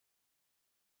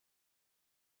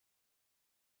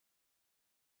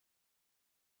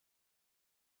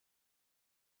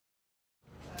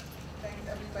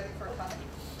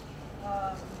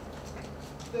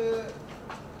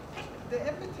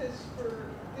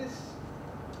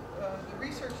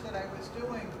was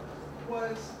doing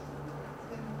was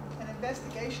an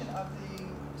investigation of the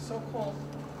so-called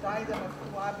diadem of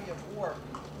Puabi of Ur.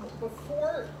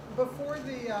 Before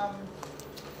the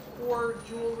or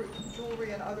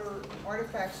jewelry and other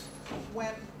artifacts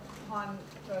went on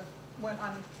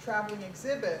traveling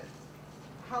exhibit,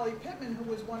 Holly Pittman, who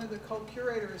was one of the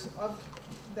co-curators of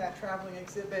that traveling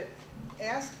exhibit,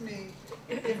 asked me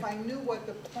if I knew what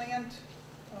the plant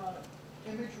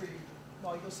imagery,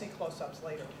 well, you'll see close-ups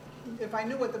later, if I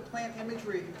knew what the plant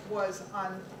imagery was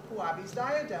on Puabi's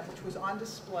diadem, which was on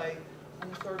display on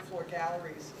the third floor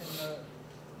galleries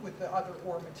with the other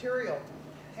ore material.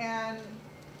 And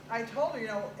I told her, you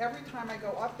know, every time I go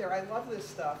up there, I love this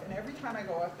stuff, and every time I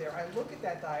go up there, I look at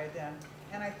that diadem,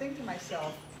 and I think to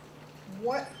myself,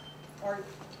 what are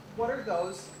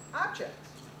those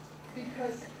objects?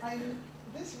 Because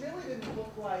this really didn't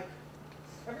look like,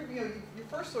 your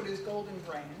first thought is golden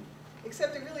grain,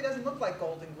 except it really doesn't look like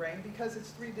golden grain because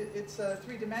it's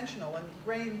three-dimensional, and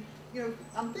grain, you know,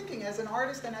 I'm thinking as an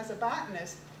artist and as a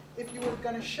botanist, if you were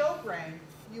going to show grain,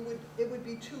 it would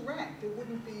be two-ranked. It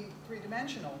wouldn't be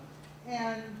three-dimensional.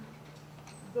 And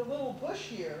the little bush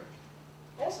here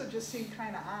also just seemed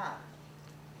kind of odd.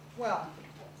 Well,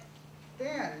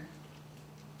 then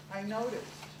I noticed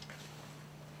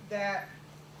that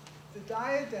the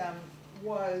diadem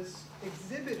was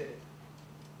exhibited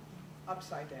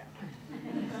upside down.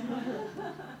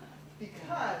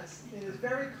 Because it is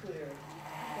very clear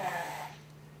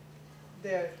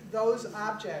that those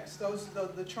objects,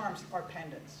 the charms, are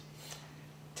pendants.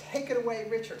 Take it away,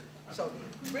 Richard. So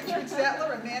Richard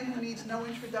Zettler, a man who needs no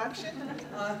introduction,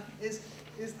 is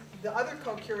the other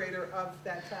co-curator of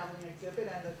that traveling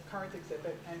exhibit and the current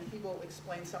exhibit, and he will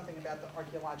explain something about the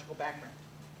archaeological background.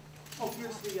 Oh,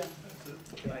 here's the...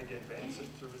 Can I advance it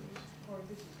through this? Or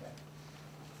this is better.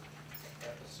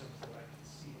 That's simple, I can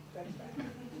see it. That's better.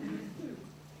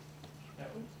 No.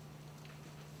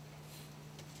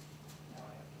 Now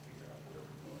I have to figure out where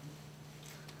we're going.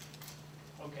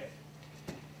 Okay.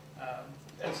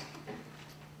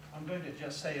 I'm going to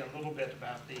just say a little bit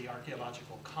about the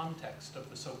archaeological context of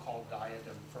the so-called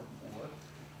diadem from Ur.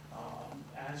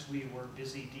 As we were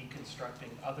busy deconstructing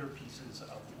other pieces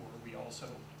of Ur, we also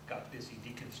got busy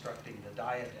deconstructing the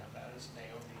diadem, as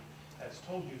Naomi has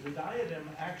told you. The diadem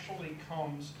actually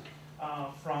comes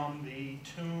from the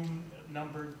tomb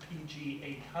numbered PG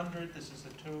 800. This is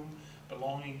a tomb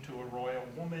belonging to a royal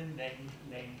woman named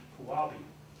Puabi.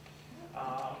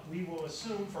 We will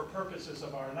assume, for purposes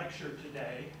of our lecture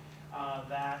today,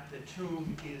 that the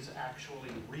tomb is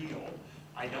actually real.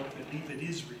 I don't believe it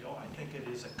is real. I think it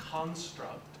is a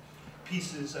construct,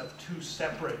 pieces of two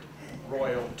separate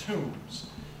royal tombs.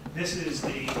 This is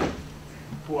the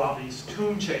Puabi's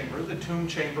tomb chamber. The tomb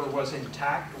chamber was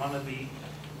intact, one of the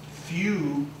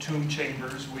few tomb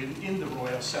chambers within the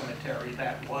royal cemetery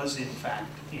that was in fact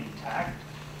intact.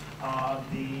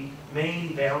 The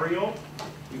main burial,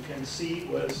 you can see,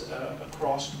 was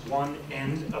across one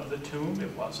end of the tomb.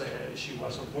 She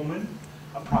was a woman,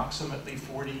 approximately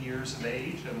 40 years of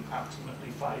age and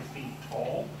approximately 5 feet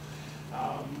tall.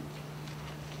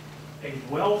 A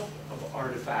wealth of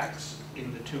artifacts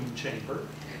in the tomb chamber.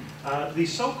 The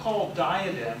so-called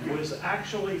diadem was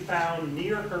actually found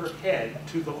near her head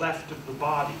to the left of the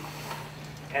body.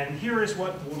 And here is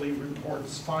what Woolley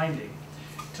reports finding.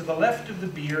 To the left of the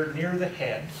bier, near the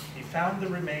head, he found the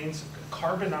remains of a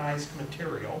carbonized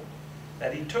material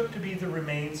that he took to be the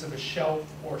remains of a shelf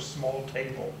or small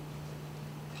table.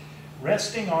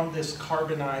 Resting on this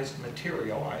carbonized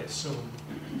material, I assume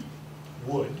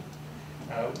wood,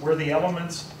 were the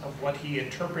elements of what he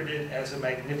interpreted as a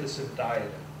magnificent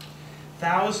diadem.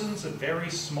 Thousands of very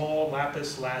small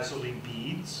lapis lazuli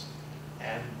beads,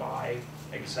 and by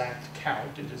exact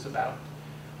count, it is about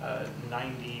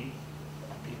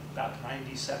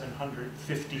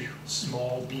 9,750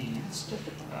 small beads.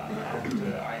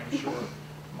 And I am sure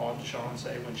Maud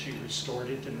Jeanzay, when she restored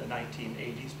it in the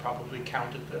 1980s, probably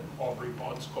counted them. Aubrey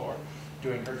Baudsgaard,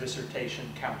 doing her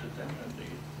dissertation, counted them, and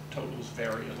the totals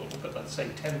vary a little bit. Let's say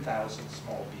 10,000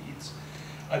 small beads.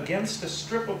 Against a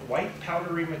strip of white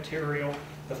powdery material,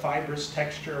 the fibrous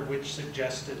texture of which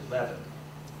suggested leather.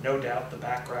 No doubt the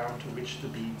background to which the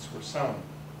beads were sewn.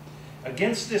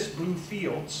 Against this blue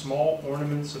field, small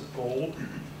ornaments of gold,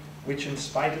 which in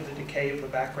spite of the decay of the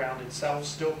background itself,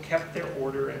 still kept their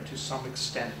order and to some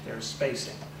extent their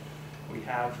spacing. We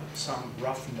have some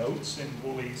rough notes in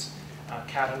Woolley's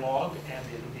catalog and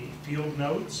in the field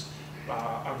notes.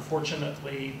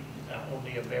 Unfortunately,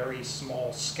 only a very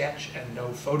small sketch and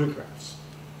no photographs.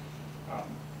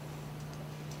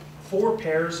 4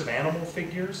 pairs of animal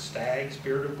figures, stags,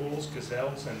 bearded bulls,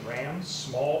 gazelles, and rams,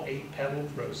 small 8-petaled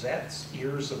rosettes,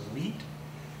 ears of wheat,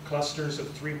 clusters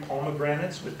of 3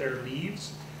 pomegranates with their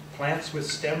leaves, plants with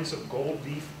stems of gold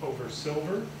leaf over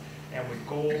silver, and with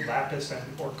gold, lapis,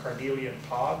 or carnelian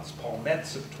pods,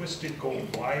 palmettes of twisted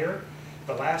gold wire,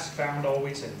 the last found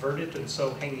always inverted and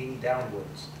so hanging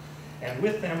downwards. And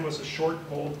with them was a short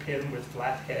gold pin with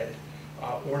flat head,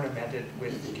 ornamented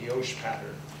with the guilloche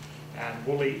pattern. And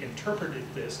Woolley interpreted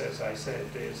this, as I said,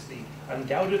 as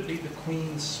undoubtedly the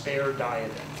queen's spare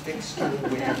diadem, fixed to a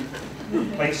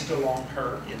wing, placed along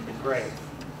her in the grave.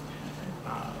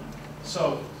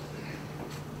 So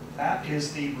that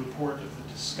is the report of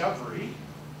the discovery.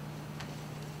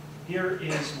 Here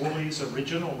is Woolley's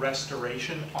original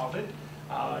restoration of it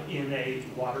in a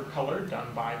watercolor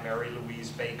done by Mary Louise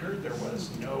Baker. There was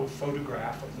no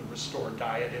photograph of the restored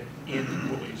diadem in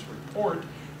Woolley's report.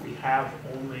 We have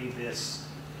only this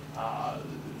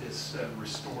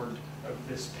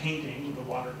this painting, the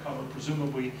watercolor,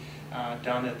 presumably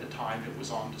done at the time it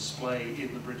was on display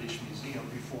in the British Museum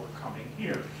before coming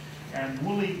here. And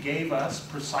Woolley gave us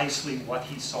precisely what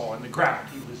he saw in the ground.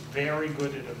 He was very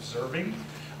good at observing,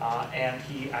 and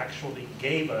he actually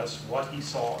gave us what he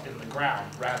saw in the ground,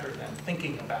 rather than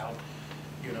thinking about,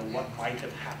 you know, what might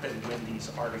have happened when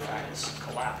these artifacts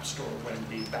collapsed, or when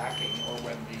the backing, or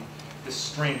when the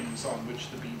strings on which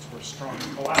the beads were strung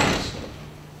collapsed.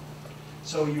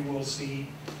 So you will see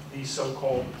these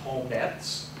so-called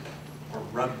palmettes, or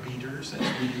rug beaters, as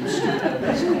we used to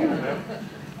always call them.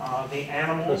 The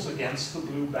animals against the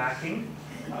blue backing,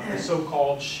 the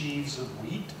so-called sheaves of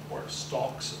wheat, or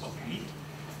stalks of wheat.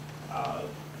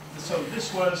 So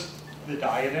this was the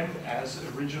diadem as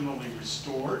originally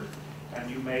restored. And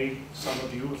you may, some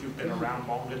of you, if you've been around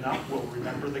long enough, will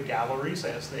remember the galleries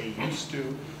as they used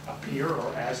to appear,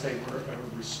 or as they were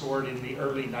restored in the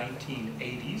early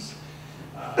 1980s.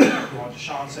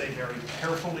 Duchamp very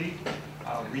carefully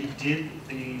redid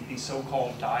the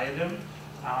so-called diadem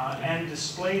and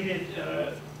displayed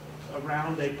it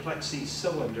around a plexi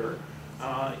cylinder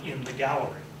in the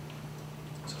gallery.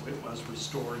 So it was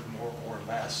restored more or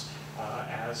less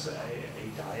as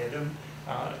a diadem.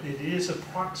 It is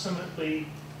approximately,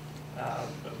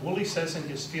 Woolley says in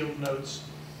his field notes,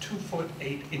 2 foot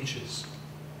 8 inches,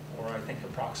 or I think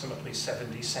approximately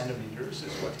 70 centimeters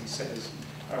is what he says,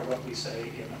 or what we say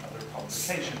in other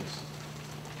publications.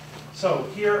 So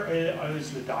here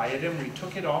is the diadem. We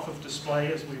took it off of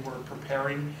display as we were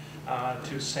preparing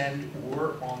to send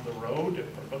Ur on the road,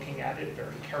 looking at it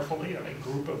very carefully, a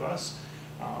group of us.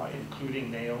 Including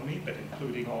Naomi, but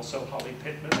including also Holly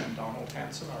Pittman and Donald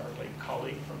Hanson, our late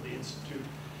colleague from the Institute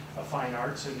of Fine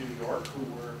Arts in New York, who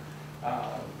were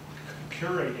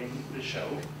curating the show,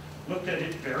 looked at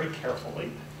it very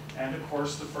carefully. And of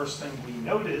course, the first thing we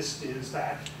noticed is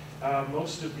that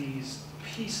most of these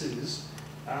pieces,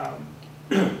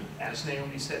 as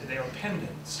Naomi said, they are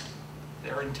pendants.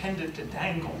 They're intended to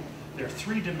dangle. They're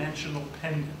 3-dimensional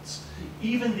pendants.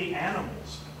 Even the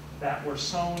animals that were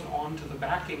sewn onto the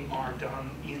backing are done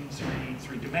in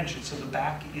three dimensions. So the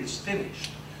back is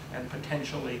finished and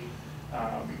potentially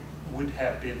would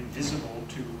have been visible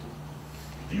to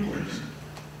viewers.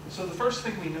 So the first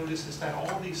thing we notice is that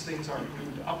all these things are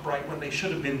glued upright when they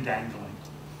should have been dangling.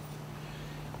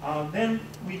 Then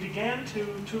we began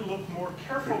to look more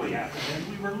carefully at them, and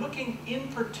we were looking in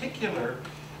particular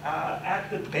at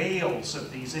the bales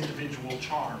of these individual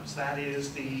charms. That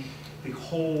is, the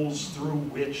holes through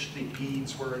which the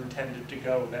beads were intended to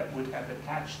go that would have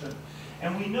attached them.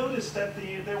 And we noticed that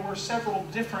there were several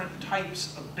different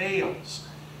types of bales.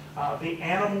 The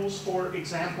animals, for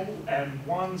example, and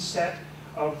one set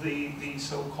of the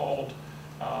so-called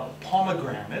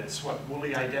pomegranates, what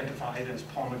Woolley identified as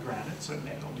pomegranates, and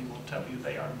Naomi will tell you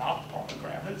they are not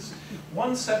pomegranates.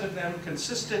 One set of them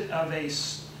consisted of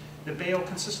the bale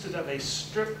consisted of a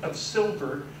strip of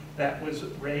silver that was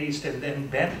raised and then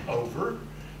bent over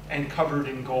and covered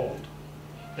in gold.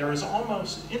 There is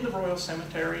almost, in the Royal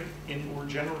Cemetery, or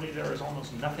generally, there is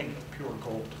almost nothing of pure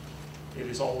gold. It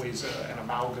is always an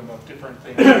amalgam of different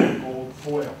things, gold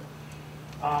foil.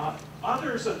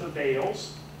 Others of the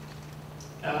bales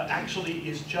actually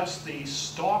is just the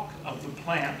stalk of the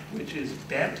plant, which is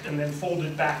bent and then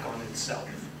folded back on itself.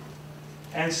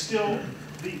 And still,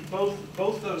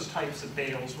 both those types of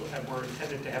bales were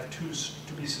intended to have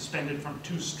to be suspended from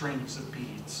 2 strings of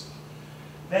beads.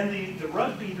 Then the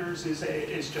rug beaters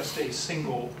is just a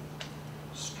single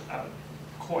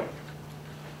coil.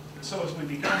 So as we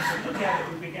began to look at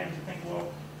it, we began to think,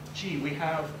 well, gee, we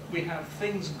have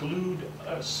things glued,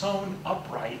 sewn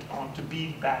upright onto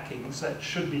bead backings that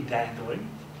should be dangling.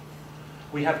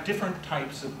 we have different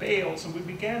types of bales, and we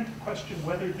began to question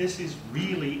whether this is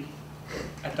really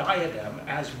a diadem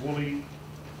as Woolley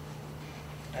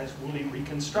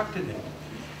reconstructed it.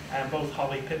 And both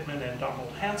Holly Pittman and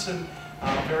Donald Hanson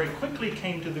very quickly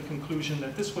came to the conclusion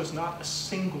that this was not a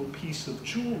single piece of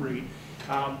jewelry,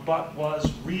 but was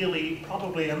really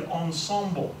probably an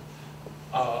ensemble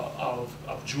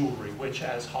of jewelry, which,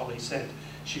 as Holly said,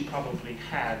 she probably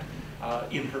had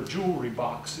in her jewelry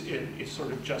box. It's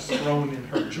sort of just thrown in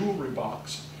her jewelry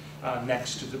box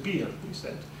next to the beard. We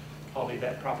said, Holly,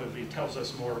 that probably tells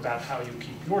us more about how you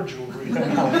keep your jewelry than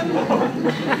how you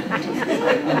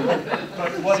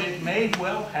But what it may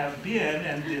well have been,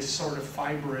 and this sort of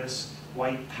fibrous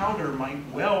white powder might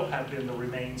well have been the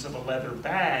remains of a leather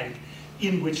bag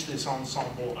in which this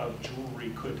ensemble of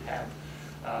jewelry could have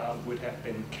would have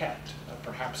been kept,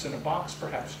 perhaps in a box,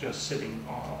 perhaps just sitting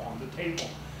on the table.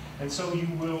 And so you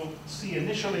will see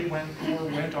initially when Orr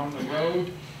went on the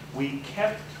road, we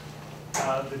kept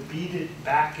the beaded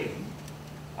backing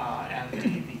and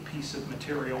the piece of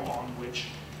material on which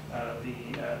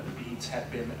the beads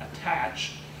had been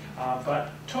attached,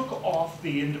 but took off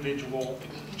the individual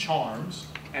charms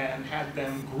and had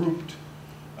them grouped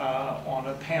on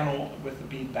a panel with the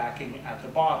bead backing at the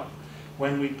bottom.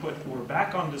 When we put Orr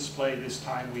back on display this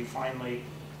time, we finally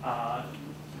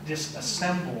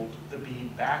disassembled the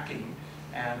bead backing,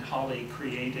 and Holly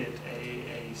created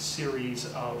a series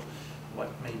of what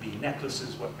may be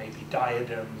necklaces, what may be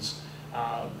diadems,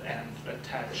 and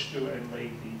attached to and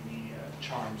laid the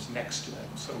charms next to them.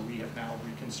 So we have now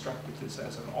reconstructed this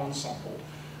as an ensemble.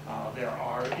 There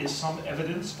is some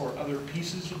evidence for other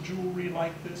pieces of jewelry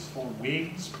like this, for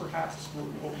wigs perhaps,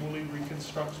 Woolley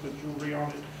reconstructs with jewelry on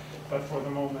it, but for the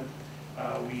moment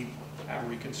we are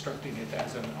reconstructing it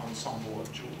as an ensemble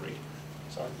of jewelry.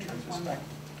 So I turn this back.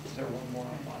 Is there one more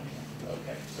online?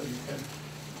 Okay, so you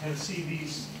can see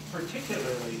these,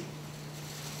 particularly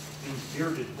these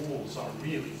bearded bulls, are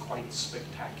really quite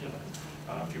spectacular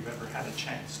if you've ever had a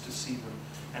chance to see them.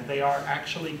 And they are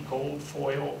actually gold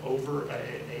foil over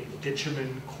a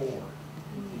bitumen core.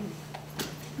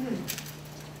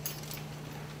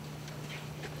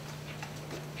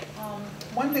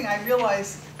 One thing I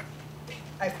realized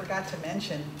I forgot to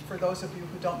mention, for those of you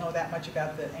who don't know that much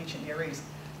about the ancient Near East,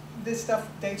 this stuff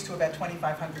dates to about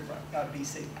 2500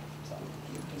 BC, so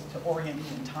just to orient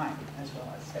you in time as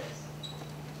well as space.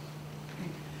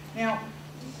 Now,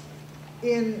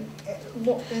 in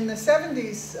the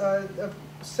 70s,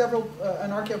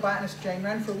 an archaeobotanist, Jane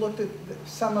Renfrew, looked at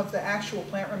some of the actual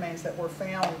plant remains that were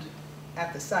found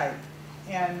at the site,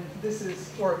 and this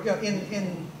is, or you know,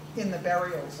 in the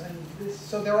burials, and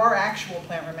so there are actual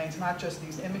plant remains, not just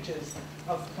these images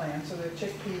of plants. So the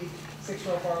chickpea,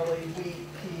 6-row barley, wheat,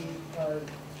 pea,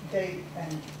 date,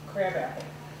 and crabapple.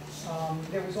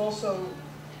 There was also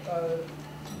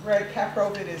red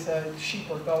caprovid is a sheep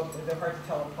or goat. They're hard to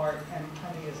tell apart, and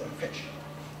honey is a fish.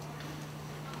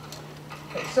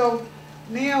 Okay, so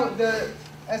now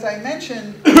as I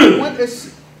mentioned,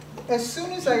 as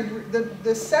soon as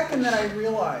the second that I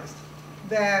realized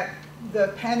that the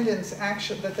pendants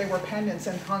that they were pendants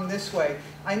and hung this way,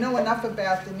 I know enough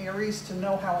about the Near East to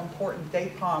know how important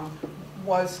date palm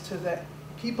was to the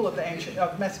people of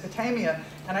of Mesopotamia,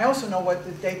 and I also know what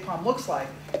the date palm looks like.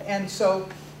 And so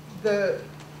the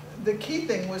key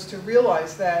thing was to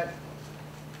realize that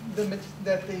they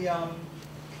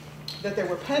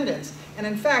were pendants. And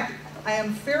in fact, I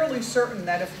am fairly certain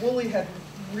that if Woolley had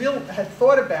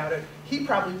thought about it, he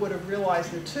probably would have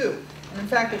realized it too. And in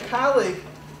fact, a colleague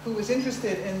who was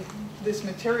interested in this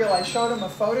material, I showed him a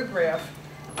photograph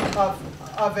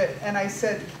of it, and I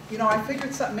said, you know, I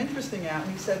figured something interesting out.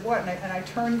 And he said, what? And I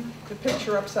turned the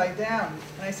picture upside down,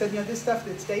 and I said, you know, this stuff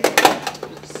that's dated.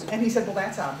 And he said, well,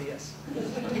 that's obvious.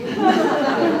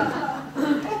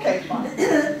 Okay, fine.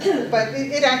 But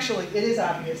it actually is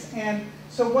obvious. And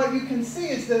so what you can see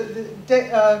is the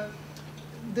date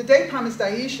palm is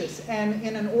dioecious, and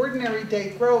in an ordinary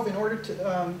date grove, in order to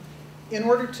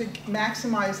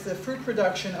maximize the fruit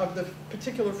production of the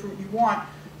particular fruit you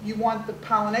want the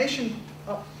pollination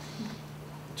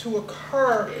to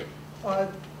occur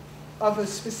of a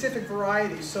specific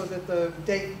variety so that the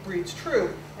date breeds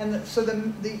true. And so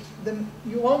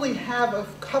you only have a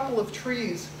couple of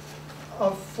trees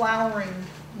of flowering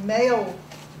male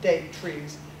date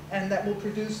trees, and that will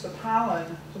produce the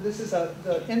pollen. So this is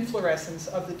the inflorescence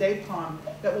of the date palm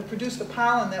that will produce the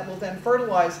pollen that will then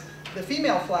fertilize the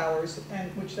female flowers, and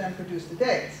which then produce the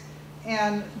dates.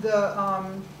 And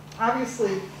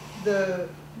obviously the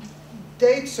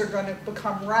dates are going to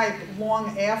become ripe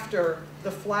long after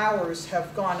the flowers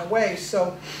have gone away.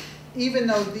 So even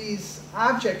though these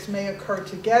objects may occur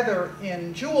together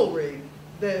in jewelry,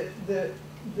 the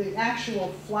actual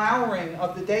flowering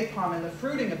of the date palm and the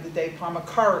fruiting of the date palm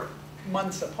occur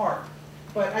months apart.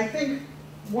 But I think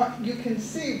what you can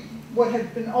see, what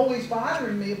had been always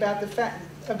bothering me about the fact,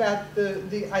 about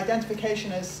the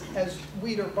identification as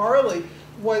wheat or barley,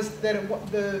 was that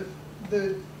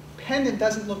the pendant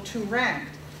doesn't look too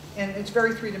ranked, and it's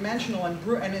very three-dimensional.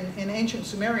 And in ancient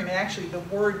Sumerian, actually the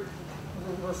word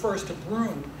refers to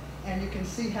broom, and you can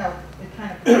see how it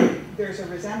kind of there's a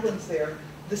resemblance there.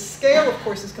 The scale, of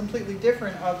course, is completely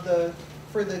different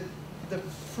for the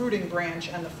fruiting branch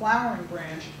and the flowering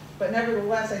branch, but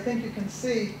nevertheless, I think you can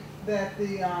see that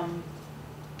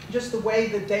just the way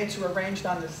the dates are arranged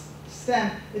on the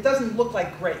stem, it doesn't look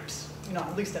like grapes. You know,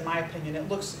 at least in my opinion,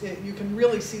 you can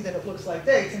really see that it looks like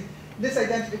dates. And this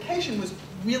identification was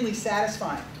really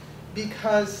satisfying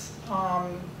because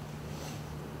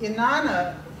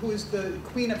Inanna, who is the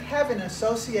Queen of Heaven,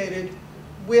 associated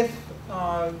with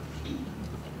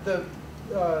the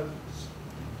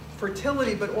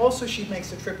fertility, but also she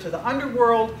makes a trip to the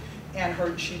underworld,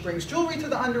 and she brings jewelry to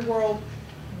the underworld.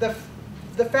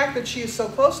 The fact that she is so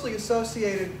closely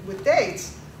associated with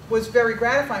dates was very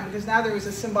gratifying, because now there was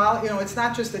a symbolic, it's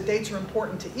not just that dates are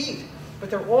important to eat, but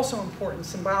they're also important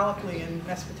symbolically in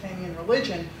Mesopotamian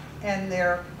religion, and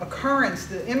their occurrence,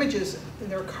 the images,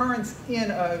 their occurrence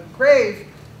in a grave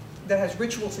that has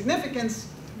ritual significance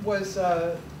was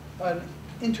an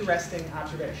interesting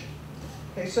observation.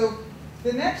 Okay, so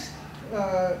the next,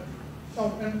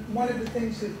 and one of the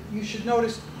things that you should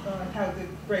notice how the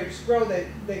grapes grow,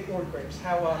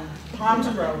 how palms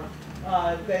grow,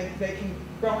 they can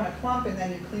grow in a clump, and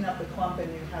then you clean up the clump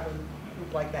and you have a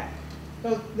group like that.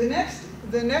 So the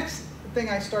next thing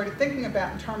I started thinking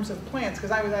about in terms of plants,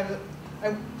 because I was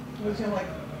like,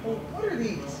 well, what are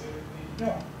these?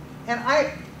 No. And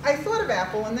I thought of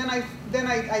apple, and then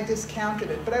I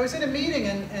discounted it. But I was in a meeting,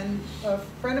 and a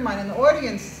friend of mine in the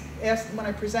audience asked when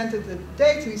I presented the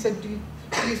dates, and he said, do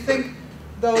you think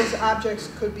those objects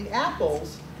could be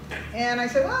apples? And I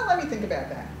said, well, let me think about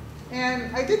that.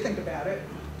 And I did think about it.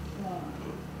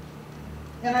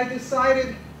 And I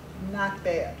decided not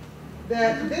bad.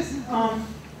 That this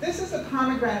is a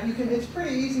pomegranate. It's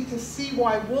pretty easy to see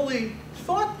why Woolley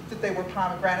thought that they were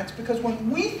pomegranates, because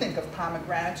when we think of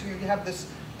pomegranates, you have this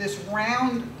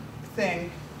round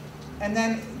thing, and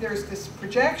then there's this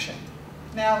projection.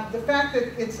 Now, the fact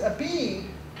that it's a bead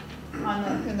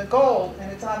in the gold,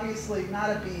 and it's obviously not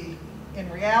a bead in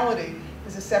reality,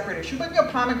 is a separate issue. But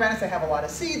pomegranates, they have a lot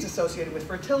of seeds associated with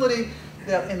fertility.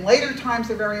 In later times,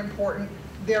 they're very important.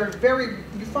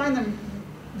 You find them,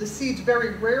 the seeds,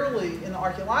 very rarely in the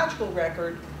archaeological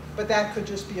record, but that could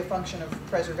just be a function of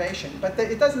preservation. But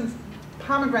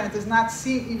pomegranate does not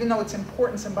seem, even though it's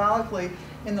important symbolically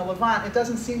in the Levant, it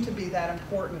doesn't seem to be that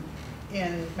important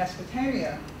in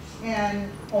Mesopotamia. And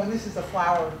this is a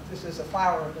flower. This is a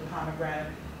flower of the pomegranate.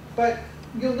 But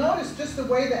you'll notice just the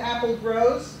way the apple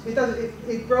grows.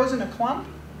 It grows in a clump,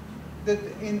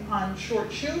 on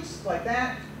short shoots like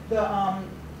that.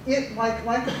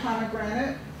 Like the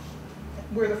pomegranate,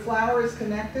 where the flower is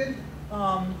connected,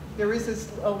 there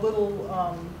is a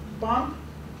little bump.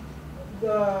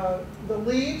 The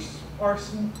leaves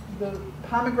the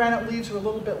pomegranate leaves are a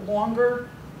little bit longer,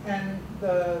 and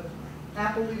the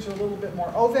apple leaves are a little bit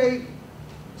more ovate.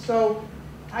 So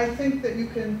I think that you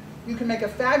can make a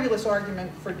fabulous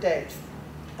argument for date,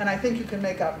 and I think you can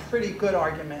make a pretty good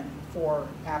argument for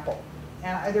apple.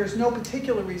 And there's no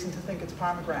particular reason to think it's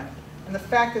pomegranate. And the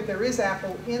fact that there is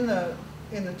apple in the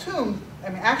tomb,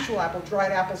 actual apple,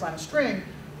 dried apples on a string,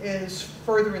 is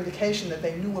further indication that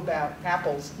they knew about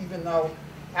apples, even though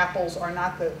apples are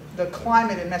not the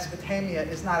climate in Mesopotamia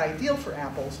is not ideal for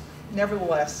apples.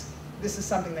 Nevertheless, this is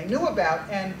something they knew about,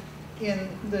 and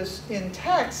in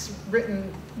texts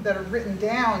that are written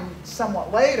down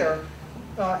somewhat later,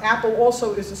 apple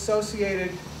also is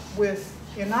associated with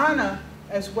Inanna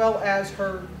as well as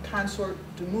her consort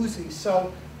Dumuzi.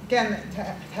 So again, to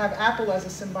have apple as a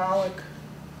symbolic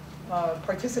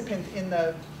participant in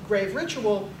the grave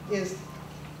ritual is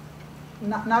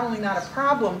not only not a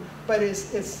problem, but is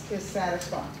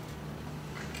satisfying.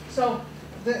 So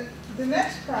the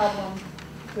next problem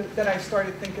that I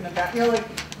started thinking about,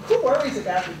 who worries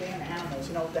about the damn animals?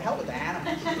 The hell with the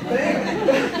animals. But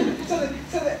anyway, so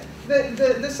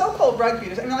the so-called rug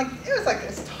beaters, it was like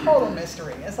this total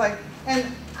mystery. It's like, and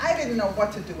I didn't know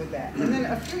what to do with that. And then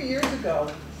a few years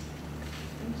ago,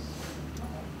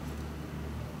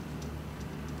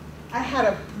 I had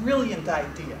a brilliant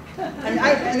idea.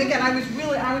 And again, I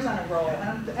was on a roll.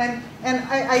 And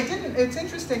I didn't, it's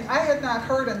interesting, I had not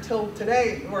heard until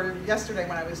today or yesterday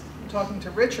when I was talking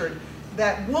to Richard,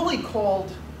 that Woolley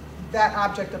called that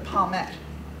object a palmette.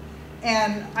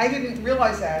 And I didn't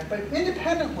realize that, but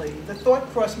independently, the thought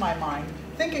crossed my mind,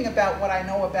 thinking about what I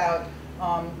know about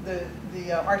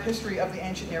the art history of the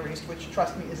ancient Near East, which,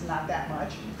 trust me, is not that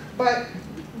much. But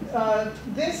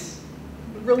this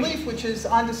relief, which is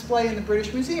on display in the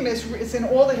British Museum, it's in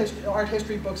all the art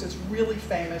history books. It's really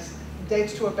famous. It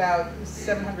dates to about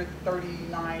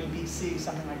 739 BC,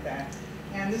 something like that.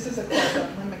 And this is a close-up.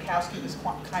 Lynn Mikowski was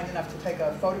kind enough to take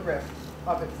a photograph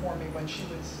of it for me when she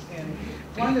was in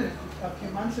London a few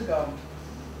months ago.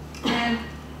 And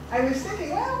I was thinking,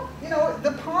 well, you know,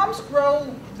 the palms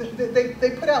grow,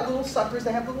 they put out little suckers,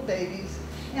 they have little babies,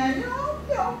 and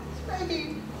you know,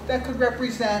 maybe that could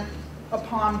represent a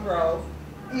palm grove.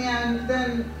 And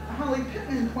then Holly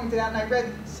Pittman pointed out, and I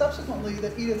read subsequently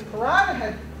that Edith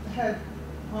Parada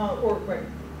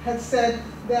had said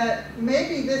that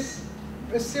maybe this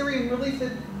Assyrian relief,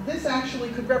 that this actually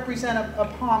could represent a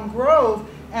palm grove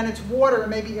and its water,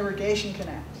 maybe irrigation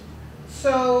canals.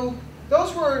 So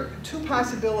those were two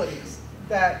possibilities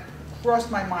that crossed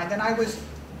my mind, and I was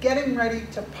getting ready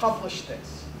to publish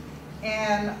this.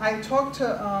 And I talked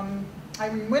to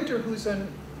Irene Winter, who's an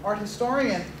art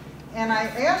historian, and I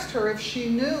asked her if she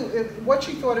knew what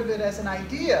she thought of it as an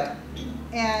idea,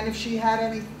 and if she had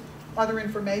any other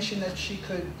information that she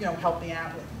could, you know, help me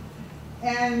out with.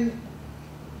 And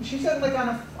she said, like,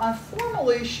 on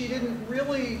formally, she didn't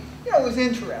really, you know, it was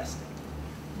interesting.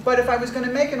 But if I was going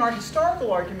to make an art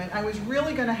historical argument, I was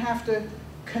really going to have to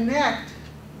connect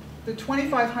the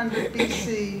 2500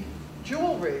 BC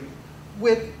jewelry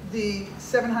with the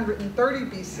 730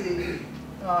 BC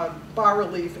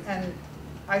bas-relief. And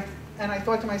I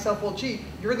thought to myself, well, gee,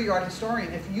 you're the art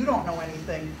historian. If you don't know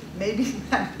anything, maybe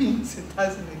that means it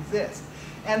doesn't exist.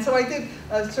 And so I did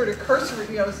a sort of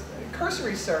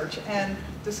cursory search and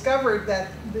discovered that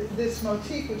this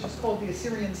motif, which is called the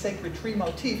Assyrian sacred tree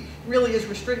motif, really is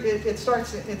restricted. It's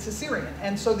Assyrian.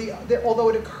 And so although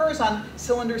it occurs on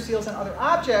cylinder seals and other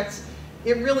objects,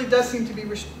 it really does seem to be,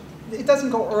 it doesn't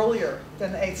go earlier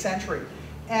than the 8th century.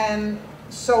 And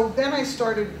so then I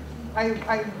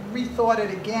rethought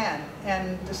it again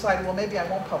and decided, well, maybe I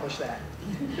won't publish that.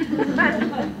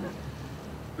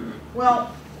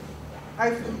 Well,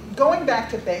 going back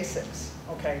to basics,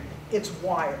 okay, it's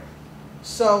wire.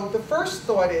 So the first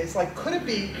thought is, like, could it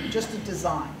be just a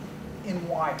design in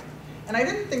wire? And I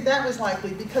didn't think that was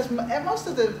likely because most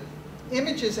of the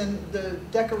images and the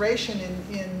decoration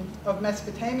of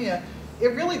Mesopotamia,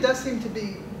 it really does seem to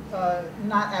be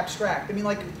not abstract. I mean,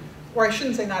 like, or I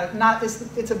shouldn't say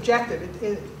it's objective.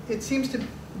 It seems to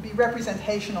be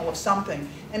representational of something.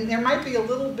 And there might be a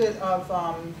little bit of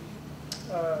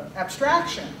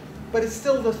abstraction, but it's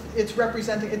still, it's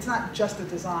representing, it's not just a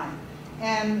design.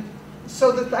 And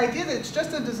so the idea that it's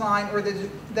just a design, or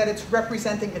that it's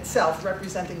representing itself,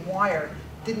 representing wire,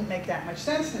 didn't make that much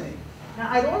sense to me. Now,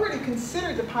 I'd already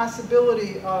considered the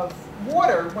possibility of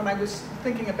water when I was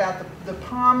thinking about the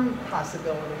palm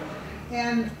possibility.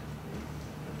 And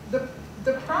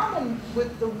the problem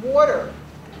with the water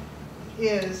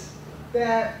is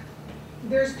that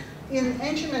in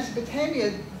ancient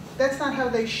Mesopotamia, that's not how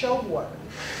they show water.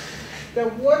 The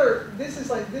water, this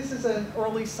is an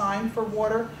early sign for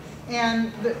water.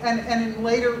 And in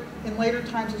later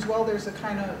times as well, there's a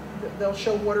kind of, they'll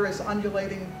show water as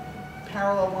undulating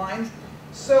parallel lines.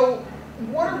 So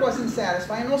water wasn't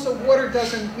satisfying, and also water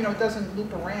doesn't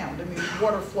loop around. I mean,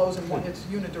 water flows in one, it's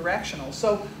unidirectional.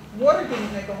 So water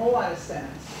didn't make a whole lot of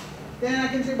sense. Then I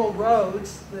can say, well,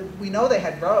 roads, we know they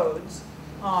had roads.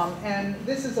 And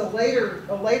this is a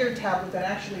later tablet that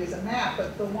actually is a map,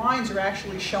 but the lines are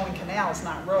actually showing canals,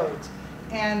 not roads.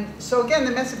 And so again,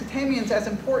 the Mesopotamians, as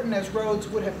important as roads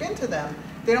would have been to them,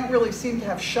 they don't really seem to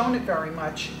have shown it very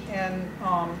much, and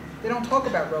they don't talk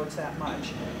about roads that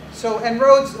much. So, and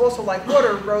roads, also like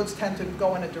water, roads tend to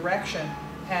go in a direction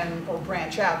or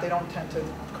branch out. They don't tend to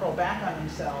curl back on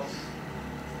themselves.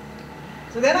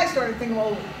 So then I started thinking,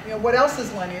 well, you know, what else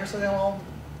is linear? So then, well,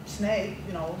 snake,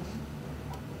 you know,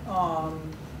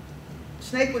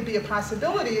 snake would be a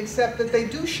possibility, except that they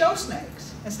do show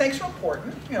snakes. And snakes are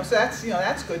important, you know, so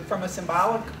that's good from a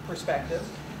symbolic perspective.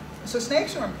 So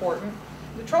snakes are important.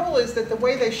 The trouble is that the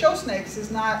way they show snakes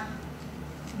is not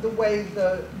the way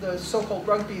the so-called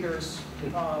rug beaters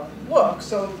look.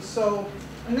 So,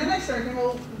 and then I started thinking,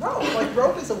 well, rope. Like,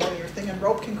 rope is a linear thing, and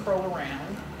rope can curl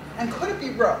around. And could it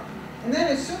be rope? And then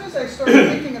as soon as I started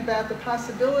thinking about the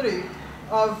possibility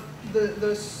of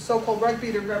the so-called rug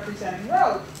beater representing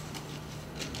rope,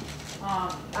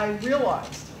 I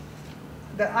realized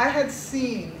that I had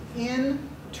seen in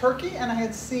Turkey and I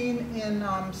had seen in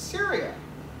Syria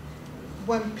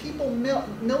when people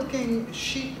milking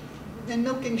sheep,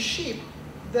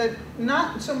 that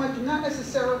not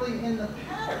necessarily in the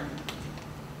pattern.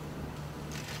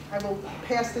 I will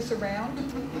pass this around.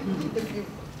 If you,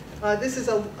 this is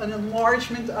an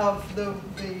enlargement of the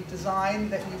design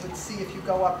that you would see if you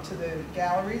go up to the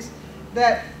galleries.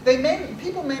 That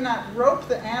people may not rope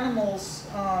the animals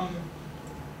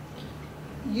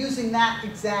using that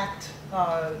exact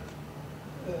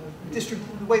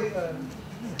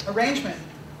arrangement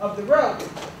of the rope.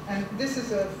 And this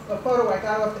is a photo I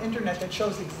got off the internet that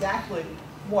shows exactly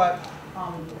what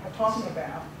I'm talking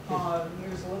about.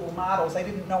 Here's little models. I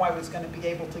didn't know I was going to be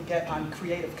able to get on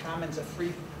Creative Commons a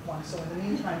free one. So in the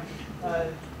meantime,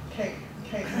 Kate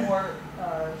Moore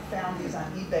found these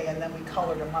on eBay, and then we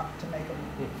colored them up to make them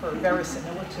for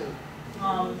verisimilitude.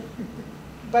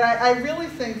 But I really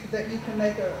think that you can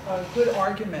make a good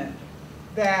argument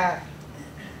that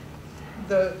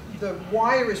the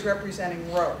wire is representing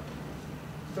rope.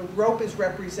 The rope is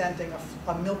representing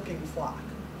a milking flock.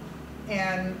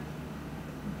 And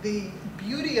the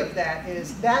beauty of that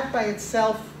is that by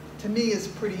itself, to me, is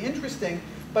pretty interesting.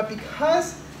 But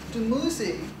because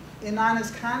Dumuzi,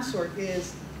 Inanna's consort,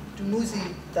 is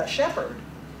Dumuzi the shepherd,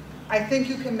 I think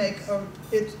you can make a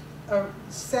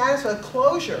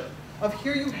closure of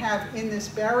here you have in this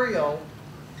burial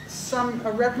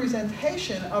a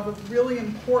representation of really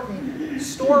important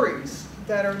stories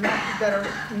that are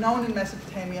known in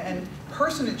Mesopotamia and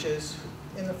personages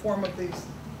in the form of these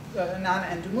Inanna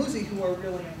and Dumuzi who are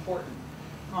really important.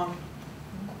 Do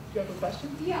you have a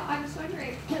question? Yeah, I was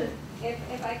wondering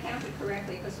if I counted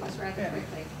correctly, because it was rather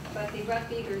quickly, but the rough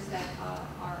beaters that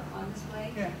are on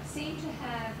display seem to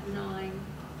have 9.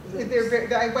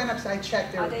 I went up, I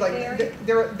checked.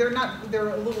 They're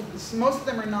a little. Most of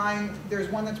them are 9. There's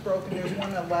one that's broken. There's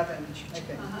one 11, I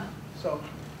think. So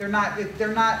they're not.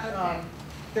 They're not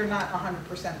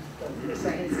 100% the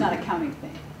same. It's not a counting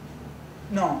thing.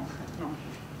 No.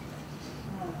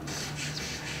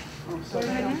 So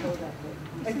I don't go that way.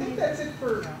 I think that's it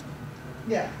for.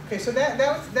 Yeah. Okay. So that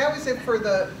was it for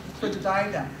the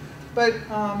diadem, but.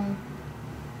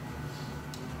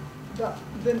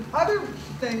 The other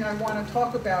thing I want to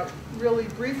talk about really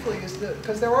briefly is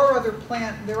because there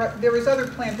is other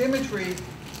plant imagery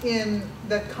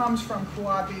that comes from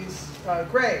Puabi's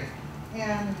grave,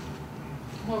 and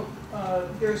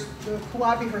there's the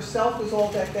Puabi herself was all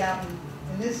decked out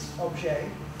in this objet,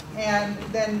 and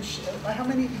then how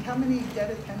many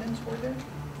dead attendants were there?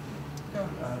 No.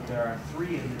 There are 3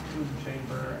 in the tomb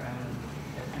chamber and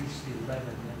at least 11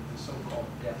 in the so-called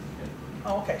death pit.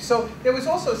 Oh, okay. So there was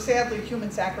also, sadly, human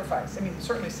sacrifice. I mean,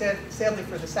 certainly sadly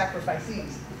for the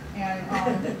sacrificees,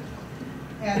 and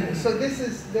so this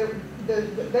is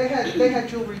they had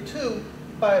jewelry too,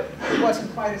 but it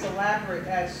wasn't quite as elaborate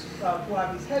as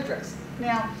Puabi's headdress.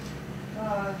 Now,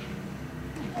 I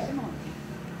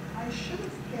should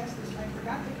have passed this. I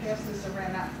forgot to pass this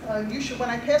around. You should, when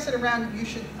I pass it around, you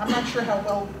should. I'm not sure how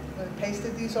well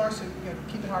pasted these are, so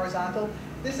keep it horizontal.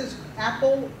 This is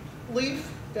apple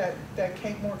leaf that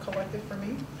Kate Moore collected for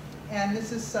me, and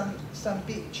this is some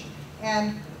beech.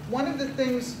 And one of the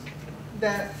things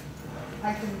that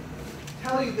I can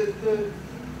tell you that the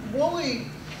Woolley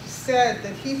said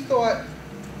that he thought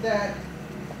that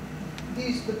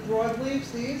the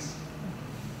broadleaves,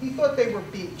 he thought they were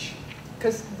beech,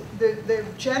 because the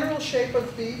general shape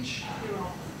of beech,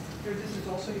 here this is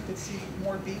also, you could see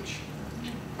more beech.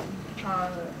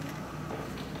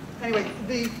 Anyway,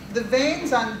 the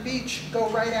veins on beech go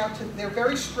right out to, they're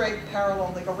very straight,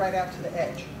 parallel, they go right out to the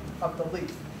edge of the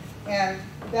leaf. And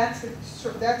that's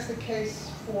the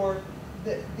case for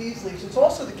these leaves. It's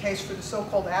also the case for the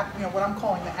so-called apple, what I'm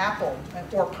calling the apple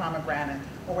or pomegranate,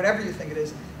 or whatever you think it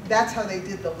is. That's how they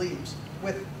did the leaves,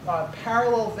 with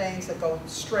parallel veins that go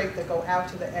straight, that go out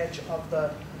to the edge of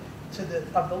the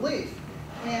leaf.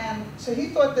 And so he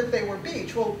thought that they were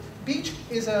beech. Well, beech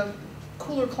is a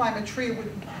cooler climate tree,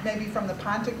 maybe from the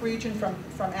Pontic region, from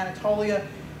Anatolia,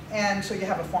 and so you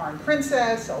have a foreign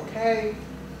princess. Okay,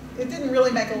 it didn't really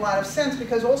make a lot of sense,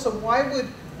 because also why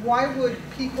would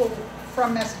people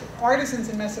from artisans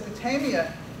in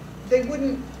Mesopotamia,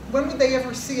 when would they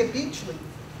ever see a beech leaf?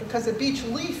 Because a beech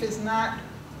leaf is not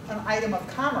an item of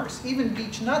commerce. Even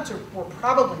beech nuts were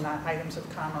probably not items of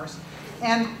commerce.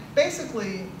 And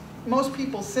basically, most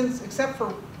people except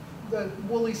for the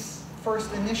Woolley's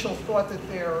first initial thought that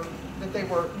they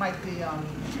might be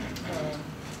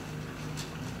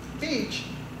beech,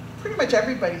 pretty much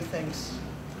everybody thinks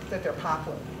that they're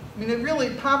poplar. I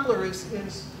mean, poplar is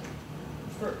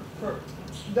for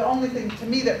the only thing to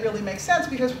me that really makes sense,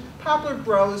 because poplar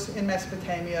grows in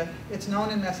Mesopotamia. It's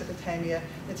known in Mesopotamia.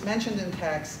 It's mentioned in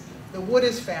texts. the wood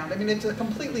is found. I mean, it's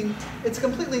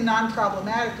completely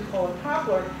non-problematic to call it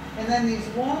poplar. And then these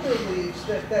longer leaves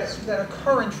that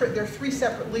occur in they're 3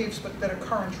 separate leaves, but that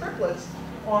occur in triplets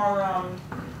are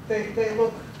they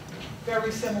look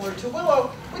very similar to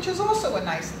willow, which is also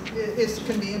is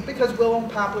convenient because willow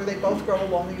and poplar, they both grow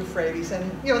along the Euphrates, and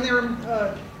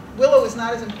willow is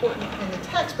not as important in the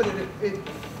text, but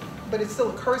it still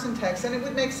occurs in text, and it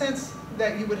would make sense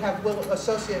that you would have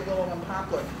associate willow and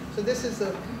poplar. So this is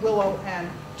the willow and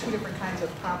 2 different kinds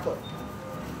of poplar.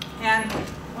 And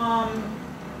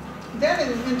then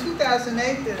in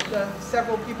 2008,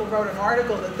 several people wrote an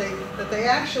article that they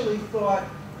actually thought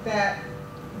that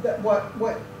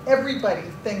what everybody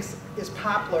thinks is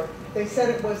poplar, they said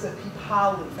it was a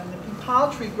peepal leaf, and the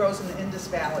peepal tree grows in the Indus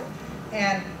Valley.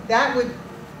 And that would,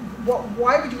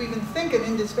 why would you even think an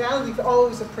Indus Valley leaf? Oh, it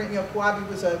was Puabi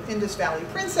was an Indus Valley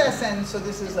princess, and so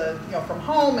this is from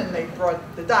home, and they brought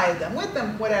the diadem with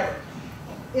them, whatever.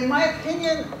 In my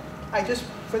opinion,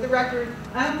 for the record,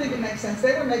 I don't think it makes sense.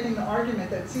 They were making the argument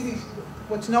that, see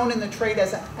what's known in the trade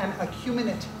as an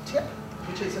acuminate tip,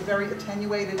 which is a very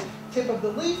attenuated tip of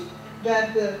the leaf,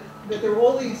 that there are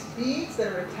all these beads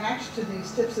that are attached to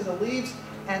these tips of the leaves,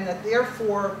 and that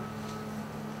therefore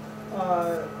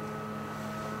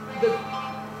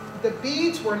the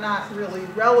beads were not really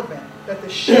relevant, that the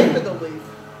shape of the leaf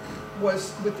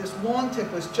was, with this long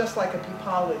tip, was just like a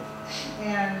peepal leaf.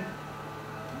 And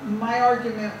my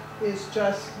argument is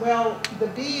just, well, the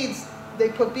beads, they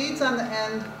put beads on the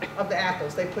end of the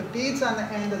apples, they put beads on the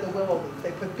end of the willow leaf,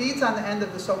 they put beads on the end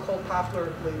of the so-called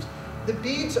poplar leaves. The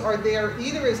beads are there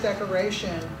either as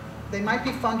decoration, they might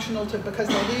be functional because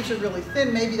the leaves are really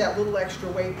thin, maybe that little extra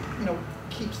weight,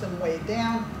 keeps them weighed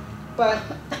down, but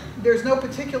there's no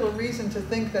particular reason to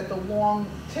think that the long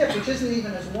tip, which isn't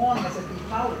even as long as a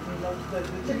peepal leaf, the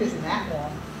tip isn't that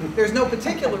long, there's no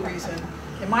particular reason,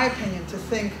 in my opinion, to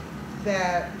think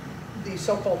that the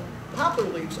so-called poplar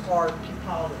leaves are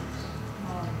peepal leaves.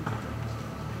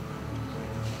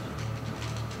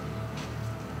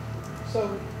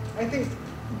 So I think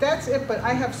that's it, but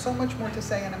I have so much more to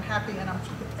say, and I'm happy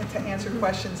to answer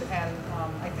questions, and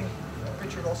I think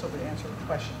Richard also would answer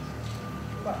questions.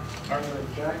 But, are there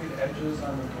jagged edges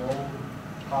on the gold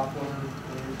poplar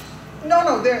leaves? No,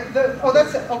 oh,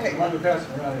 that's it, okay. One of the best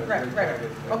around Right.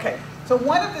 Okay, so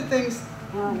one of the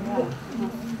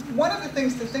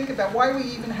things to think about, why we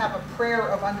even have a prayer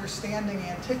of understanding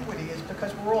antiquity, is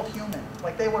because we're all human,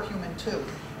 like they were human too.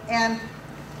 And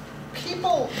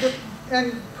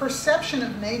and perception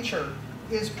of nature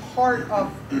is part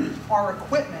of our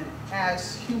equipment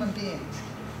as human beings.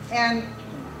 And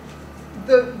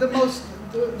the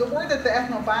word that the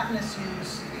ethnobotanists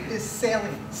use is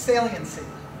saliency.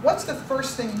 What's the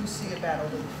first thing you see about a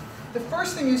leaf? The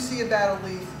first thing you see about a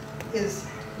leaf is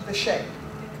the shape.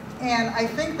 And I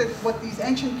think that what these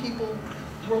ancient people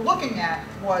were looking at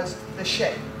was the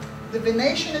shape. The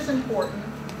venation is important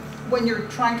when you're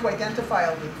trying to identify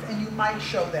a leaf, and you might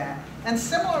show that. And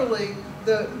similarly,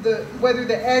 whether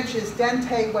the edge is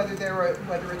dentate,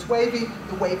 whether it's wavy,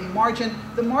 the wavy margin,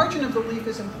 the margin of the leaf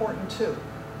is important too.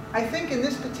 I think in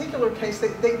this particular case,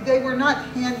 they were not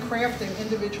handcrafting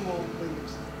individual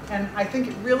leaves. And I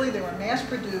think they were mass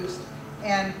produced,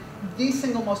 and the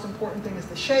single most important thing is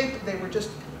the shape. They were just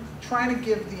trying to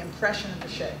give the impression of the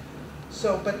shape.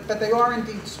 So, but they are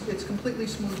indeed, it's completely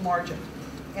smooth margin.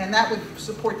 And that would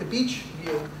support the beech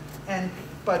view.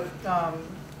 But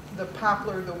the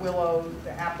poplar, the willow,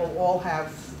 the apple all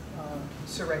have a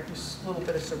little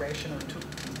bit of serration or two.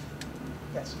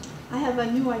 Yes? I have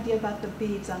a new idea about the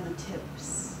beads on the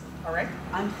tips. All right.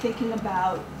 I'm thinking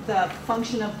about the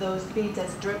function of those beads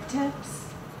as drip tips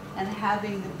and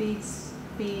having the beads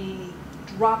be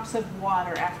drops of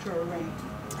water after a rain.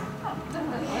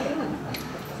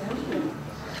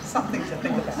 Something to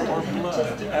think about. Or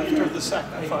blood after the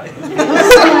sacrifice.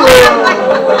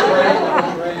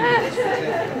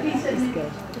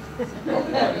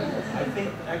 I think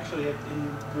actually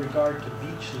in regard to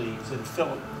beech leaves, and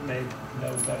Philip may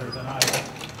know better than I,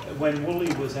 when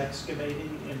Woolley was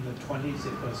excavating in the 20s,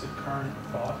 it was a current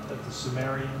thought that the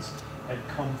Sumerians had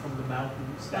come from the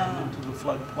mountains down into the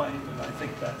floodplain, and I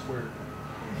think that's where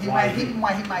he might have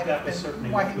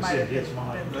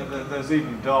been. There's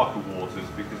even darker waters,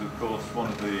 because of course one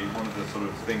of the sort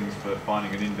of things for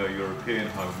finding an Indo-European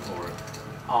home or an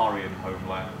Aryan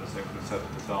homeland, as they would have said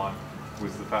at the time,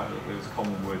 was the fact that there's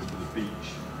common words for the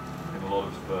beach in a lot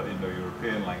of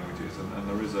Indo-European languages, and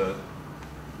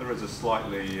there is a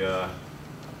slightly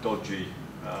dodgy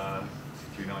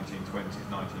through 1920s,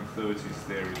 1930s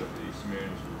theory that the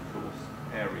Sumerians were of course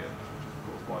Aryan, of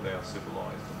course why they are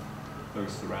civilized, and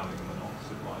those surrounding them are not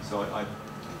civilized. So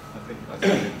I think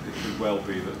it could well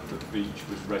be that the beach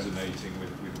was resonating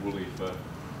with Woolley for,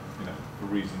 for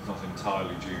reasons not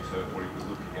entirely due to what he was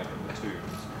looking at in the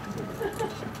tombs.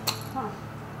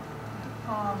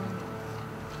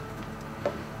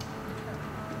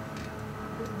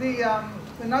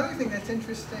 Another thing that's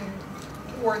interesting,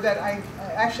 or that I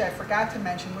forgot to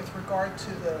mention with regard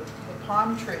to the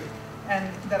palm tree,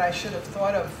 and that I should have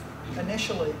thought of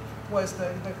initially, was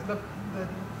the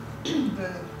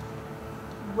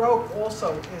rope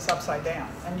also is upside down,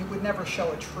 and you would never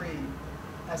show a tree.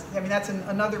 That's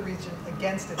another reason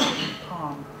against it being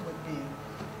palm would be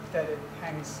that it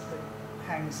hangs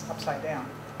upside down.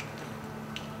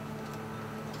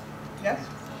 Yes?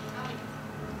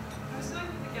 I was going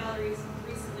through the galleries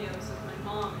recently. I was with my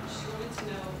mom, and she wanted to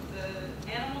know the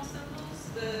animal symbols,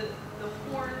 the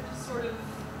horned sort of.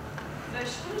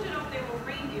 She wanted to know if they were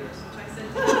reindeers, which I said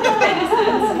doesn't make any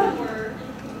sense for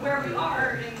where we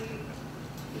are.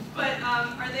 But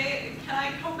are they? Can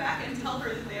I go back and tell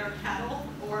her that they are cattle,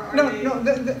 or are they? No.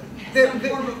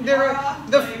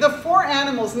 The four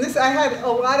animals, and this I had a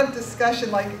lot of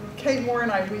discussion. Like Kate Moore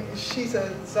and I, she's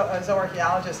a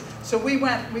zooarchaeologist, so we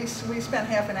spent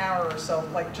half an hour or so,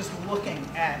 like just looking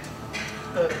at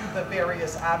the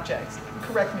various objects.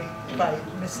 Correct me if I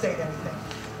misstate anything.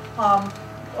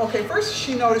 Okay, first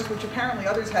she noticed, which apparently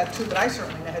others had too, but I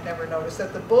certainly had never noticed,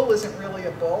 that the bull isn't really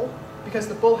a bull because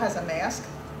the bull has a mask.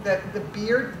 That the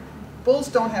beard, bulls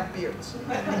don't have beards.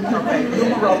 Okay,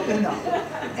 numero uno.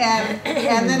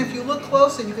 And then if you look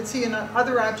closely, you can see in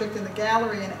another object in the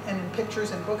gallery and in pictures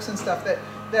and books and stuff that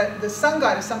the sun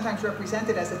god is sometimes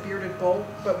represented as a bearded bull,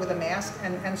 but with a mask,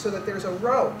 and so that there's a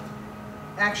rope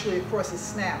actually across his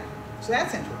snout. So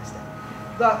that's interesting.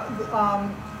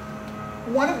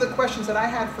 One of the questions that I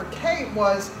had for Kate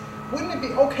was, wouldn't it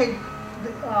be okay?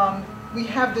 We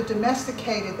have the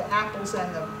domesticated, the apples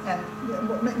and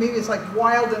maybe it's like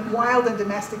wild and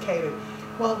domesticated.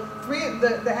 Well,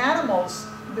 the animals.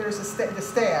 There's the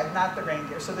stag, not the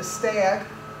reindeer. So the stag,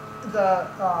 the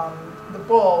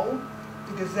bull,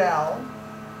 the gazelle,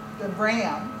 the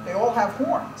ram. They all have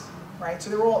horns, right?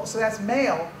 So that's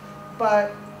male,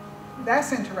 but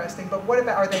that's interesting. But what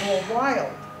about, are they all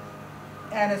wild?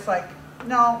 And it's like,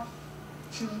 no.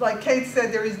 Like Kate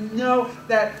said, there is no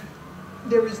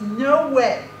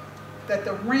way that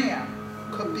the ram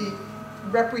could be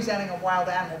representing a wild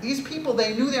animal. These people,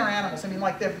 they knew their animals.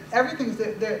 Everything's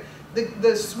the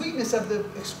sweetness of the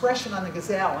expression on the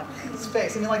gazelle and his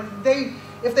face.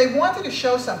 If they wanted to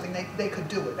show something, they could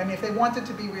do it. If they wanted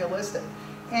to be realistic.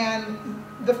 And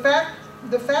the fact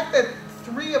that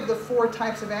 3 of the 4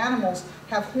 types of animals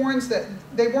have horns, that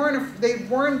they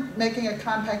weren't making a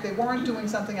compact, they weren't doing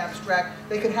something abstract,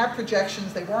 they could have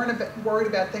projections, they weren't worried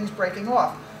about things breaking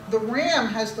off. The ram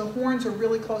has the horns are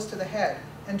really close to the head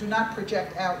and do not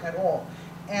project out at all.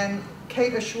 And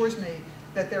Kate assures me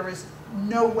that there is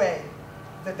no way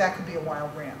that could be a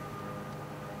wild ram.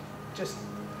 Just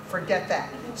forget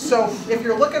that. So if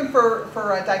you're looking for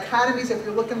dichotomies, if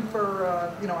you're looking for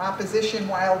opposition,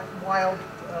 wild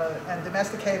and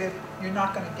domesticated, you're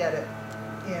not going to get it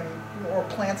in, or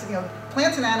plants.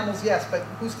 Plants and animals, yes, but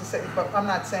who's to say? But I'm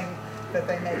not saying that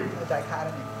they make a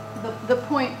dichotomy. The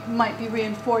point might be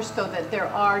reinforced, though, that there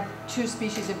are 2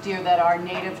 species of deer that are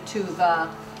native to the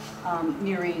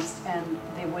Near East, and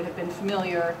they would have been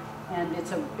familiar, and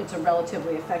it's a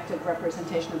relatively effective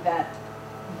representation of that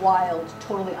wild,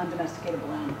 totally undomesticatable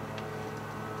animal.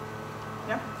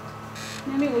 Yeah.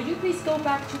 Naomi, would you please go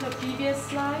back to the previous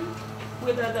slide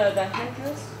with the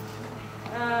hunters?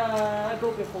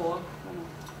 Go before.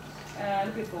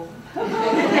 Before.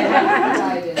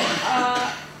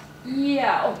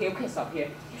 Yeah, okay, stop here.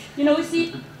 You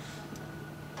see,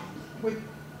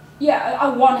 yeah, I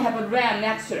want to have a ram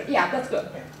next to it. Yeah, that's good.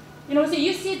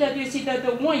 You see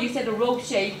the one, you said the rope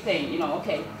shaped thing,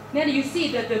 okay. Then you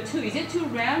see the 2, is it 2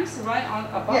 rams right on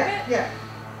above it? Yeah.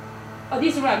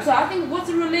 These rams. So I think what's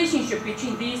the relationship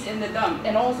between these and the dump?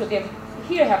 And also they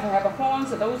here have a horns,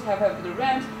 so those have the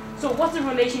rams. So what's the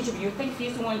relationship? You think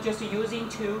this one just using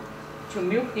to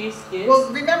milk this?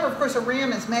 Well, remember, of course, a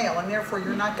ram is male, and therefore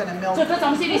you're not going to milk. So that's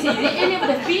what I'm saying. Any of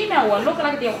the female one look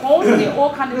like their horns, they're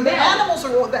all kind of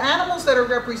male. The animals that are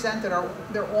represented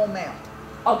they're all male.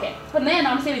 Okay, but then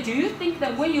I'm saying, do you think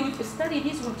that when you study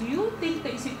this one, do you think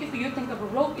that if you think of a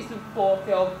rope is for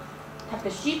have the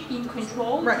sheep in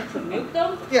control, right, to milk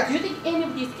them? Yeah. Do you think any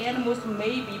of these animals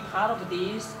may be part of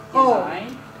this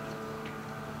design?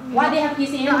 Why they have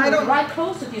these animals right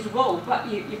close to this rope? But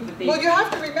well, you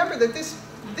have to remember that this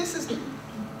is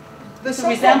the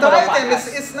so-called diadem.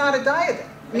 It's not a diadem.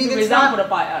 It's resembled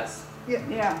by us.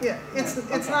 Yeah.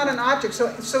 It's not an object.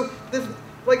 So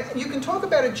like, you can talk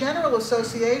about a general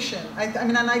association. I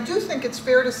mean, and I do think it's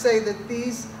fair to say that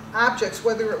these objects,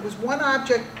 whether it was one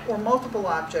object or multiple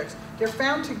objects, they're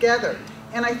found together.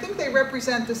 And I think they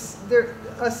represent this,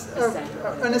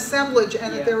 an assemblage,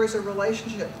 and that there is a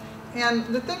relationship. And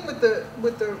the thing with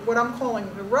what I'm calling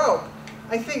the rope,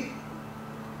 I think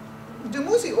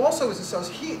Dumuzi also is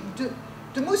associated.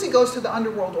 Dumuzi goes to the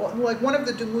underworld, like one of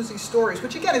the Dumuzi stories,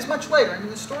 which again is much later. I mean,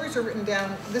 the stories are written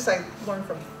down. This I learned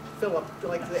from Philip,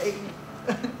 like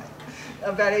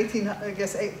about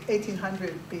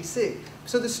 1800 BC.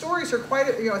 So the stories are quite,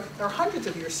 are hundreds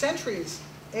of years, centuries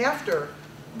after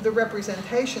the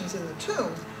representations in the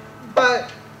tomb.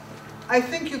 But I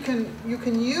think you can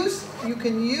use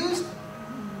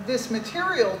this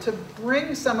material to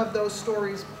bring some of those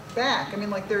stories back. I mean,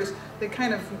 like they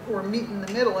kind of were meet in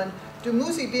the middle. And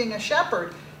Dumuzi being a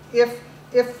shepherd, if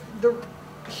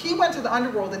he went to the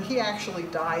underworld and he actually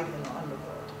died in the underworld.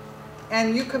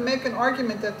 And you can make an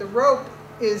argument that the rope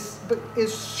is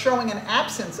showing an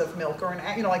absence of milk, or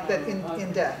like that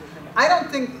in death. I don't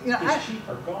think, the sheep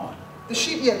are gone. The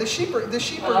sheep, yeah, the sheep are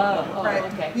right.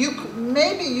 Okay.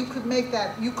 Maybe you could make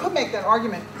that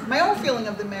argument. My own feeling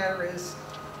of the matter is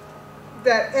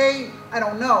that I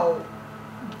don't know,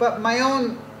 but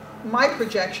my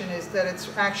projection is that it's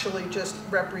actually just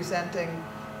representing.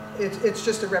 It's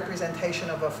just a representation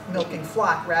of a milking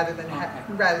flock rather than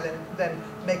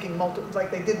making multiple,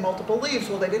 like they did multiple leaves.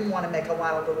 Well, they didn't want to make a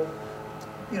lot of little,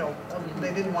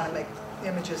 they didn't want to make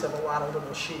images of a lot of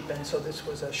little sheep, and so this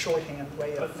was a shorthand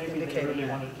way of indicating that. But maybe they really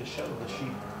wanted to show the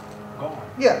sheep gone.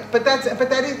 Yeah, but that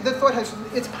is the thought has.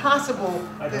 It's possible.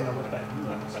 I don't know what that means.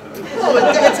 Well,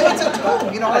 it's a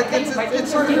tomb, like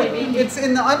it's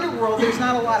in the underworld. There's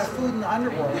not a lot of food in the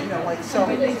underworld, like so.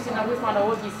 But we found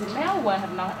all these male ones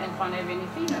have not and found any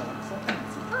female ones. So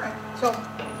all right, so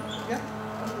yeah.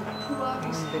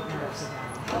 Puabi's pictures.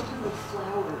 How do the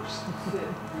flowers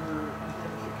fit your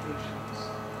identifications?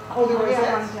 Oh, the rosettes. I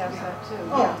wanted to ask that too.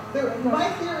 Oh,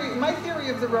 my theory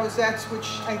of the rosettes,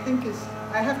 which I think is,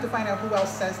 I have to find out who else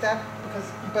says that,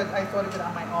 but I thought of it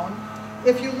on my own.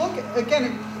 If you look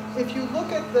again, if you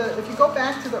go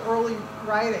back to the early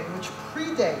writing, which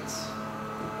predates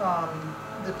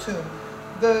the tomb,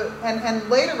 and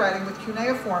later writing with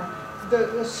cuneiform,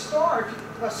 a star,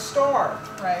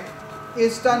 right,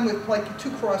 is done with like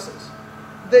two crosses.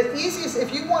 The easiest,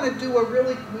 if you want to do a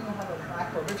really, we don't have a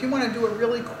blackboard, but if you want to do a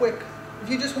really quick, if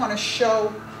you just want to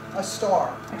show a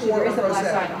star or a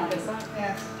rosette,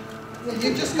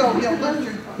 you just go, lift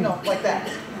your, like that.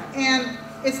 And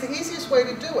it's the easiest way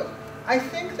to do it. I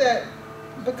think that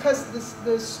because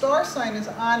the star sign is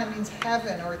on, it means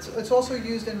heaven, or it's also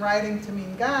used in writing to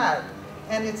mean God.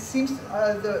 And it seems,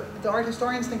 the art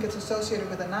historians think it's associated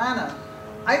with Inanna.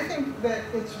 I think that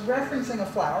it's referencing a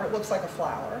flower. It looks like a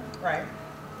flower, right?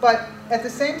 But at the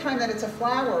same time that it's a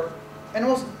flower, and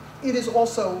also it is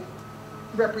also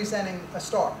representing a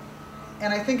star.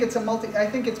 And I think it's I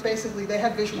think it's basically, they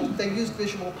used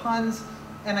visual puns,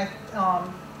 and it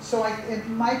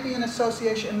might be an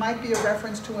association, it might be a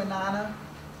reference to Inanna,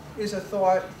 is a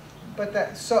thought, but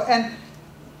and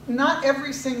not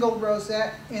every single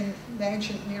rosette in the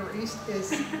ancient Near East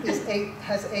has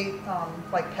eight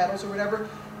like petals or whatever.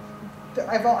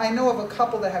 I know of a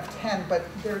couple that have 10, but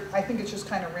I think it's just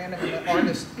kind of random. And the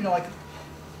artist, like,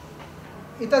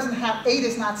 it doesn't have, 8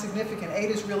 is not significant. 8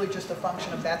 is really just a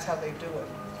function of that's how they do it.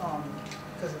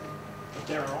 But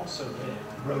there are also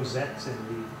rosettes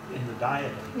in the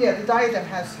diadem. Yeah, the diadem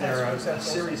has there are rosettes. A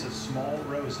series of small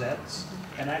rosettes,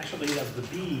 and actually of the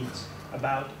beads,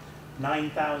 about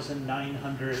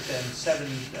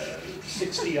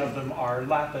 9,960 of them are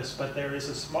lapis, but there is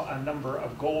a number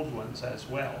of gold ones as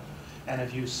well. And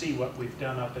if you see what we've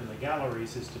done up in the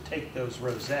galleries is to take those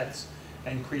rosettes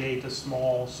and create a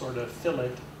small sort of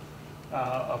fillet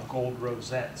of gold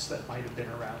rosettes that might have been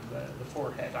around the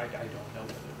forehead. I don't know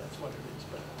whether that's what it is,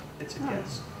 but it's a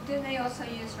guess. Did they also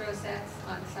use rosettes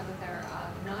on some of their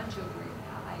non-jewelry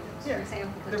items? Yeah. For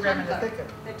example,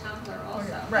 The tumbler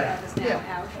also, right. that is now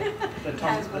out. The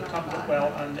tumbler,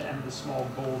 well, and the small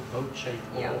gold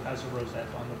boat-shaped bowl has a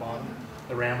rosette on the bottom.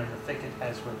 The ram in the thicket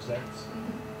has rosettes.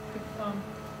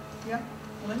 Yeah,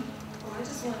 Lynn? Well, I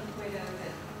just wanted to point out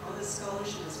that all this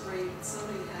scholarship is great.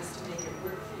 Somebody has to make it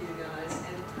work for you guys.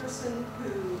 And the person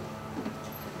who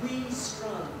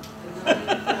restrung the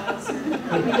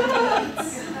 9,000 beads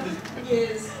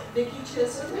is Vicki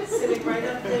Chisholm, sitting right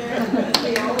up there.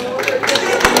 We all know her.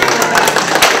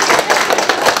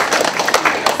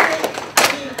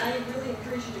 I really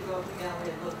encourage you to go up the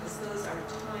gallery and look, because those are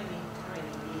tiny,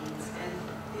 tiny beads. And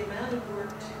the amount of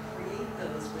work to create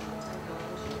those with the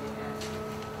technology they have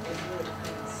is really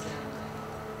kind of astounding.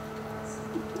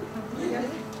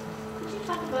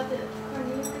 the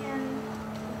Cornelian,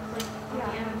 like,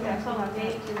 yeah, on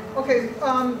date. Okay,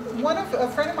 a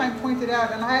friend of mine pointed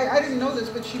out, and I didn't know this,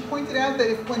 but she pointed out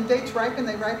that when dates ripen,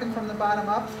 they ripen from the bottom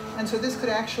up, and so this could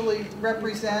actually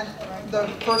represent the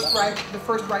first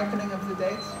ripening of the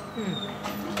dates.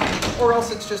 Or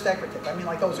else it's just decorative. I mean,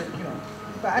 like those are, you know.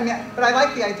 But I mean, but I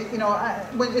like the idea. You know,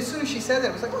 as soon as she said that,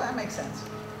 I was like, oh, that makes sense.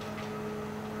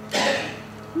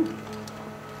 Anything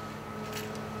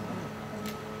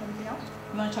else?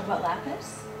 You want to talk about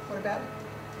lapis? What about it?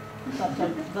 About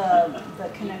the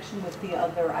connection with the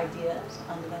other ideas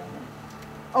on the diagram?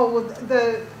 Oh, well,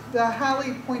 the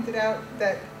Holly pointed out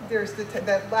that there's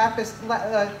that lapis.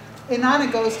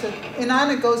 Inanna goes to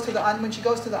the when she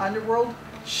goes to the underworld.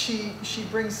 She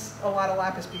brings a lot of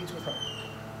lapis beads with her,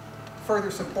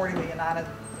 further supporting the Inanna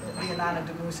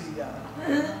Dumuzi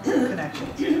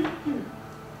connections.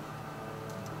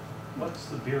 What's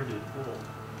the bearded bull?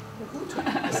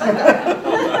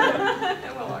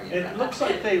 Well, It looks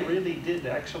like they really did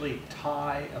actually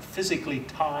physically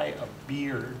tie a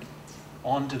beard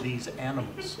onto these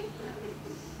animals.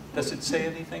 Does it say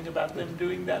anything about them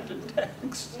doing that in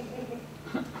text?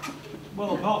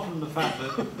 Well, apart from the fact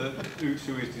that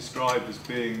Utu is described as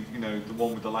being, you know, the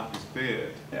one with the lapis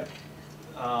beard, Yeah.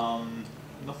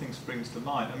 Nothing springs to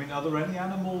mind. I mean, are there any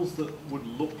animals that would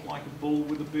look like a bull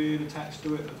with a beard attached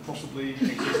to it that possibly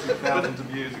existed thousands of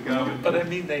years ago? And But I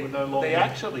mean, they no longer... they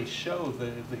actually show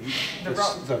the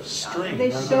string They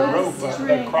or the show rope the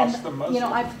string, across and, the muzzle. you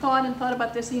know, I've thought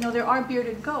about this. You know, there are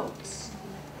bearded goats,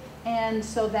 and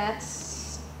so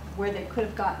that's where they could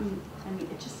have gotten. I mean,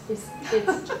 it's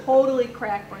totally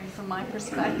crackbrain from my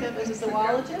perspective as a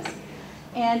zoologist.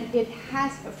 And it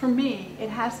has, for me, it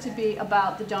has to be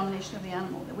about the domination of the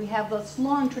animal. We have this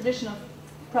long tradition of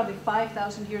probably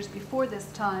 5,000 years before this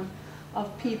time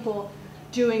of people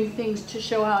doing things to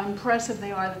show how impressive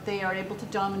they are, that they are able to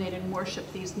dominate and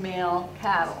worship these male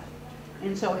cattle.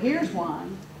 And so here's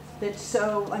one that's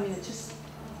so, I mean, it's just,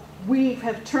 we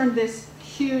have turned this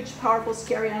huge, powerful,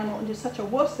 scary animal into such a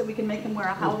wuss that we can make them wear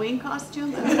a Halloween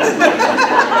costume. Are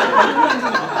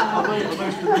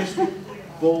those domestic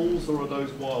bulls or are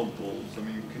those wild bulls? I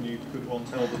mean, could one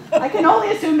tell them? I can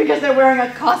only assume because they're wearing a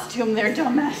costume, they're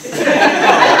domestic. No,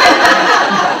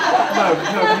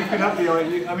 you could have the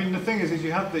idea. I mean, the thing is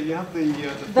you have the figure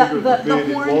of the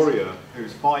bearded warrior who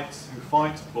fights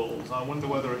bulls. I wonder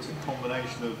whether it's a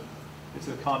combination of, it's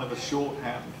a kind of a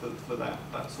shorthand for that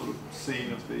sort of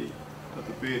scene of the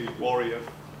bearded warrior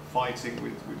fighting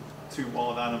with two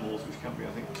wild animals, which can be,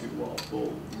 I think, two wild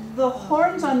bulls. The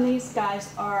horns on these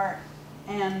guys are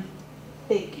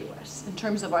ambiguous in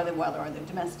terms of are they wild or are they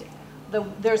domestic.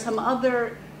 There's some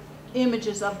other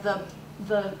images of the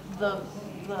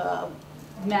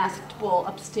masked bull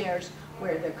upstairs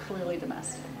where they're clearly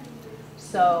domestic.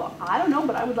 So I don't know,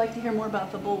 but I would like to hear more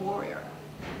about the bull warrior.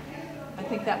 I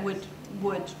think that would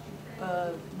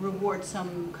reward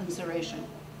some consideration.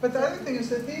 But the other thing is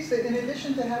that these, in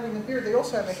addition to having a beard, they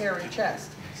also have a hairy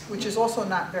chest, which is also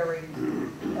not very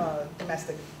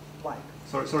domestic-like.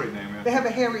 Sorry, Naomi. They have a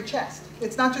hairy chest.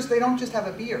 It's not just, they don't just have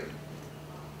a beard.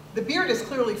 The beard is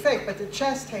clearly fake, but the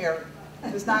chest hair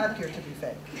does not appear to be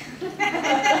fake.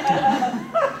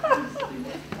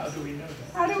 How do we know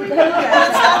that? How do we know that?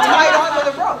 It's not tied on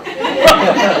with a rope.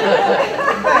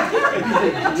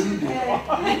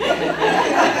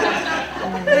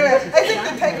 Anyway, I think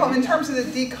the take-home, in terms of the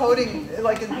decoding,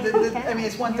 like, I mean,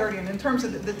 it's 1:30, and in terms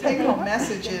of the take-home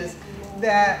message is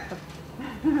that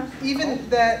even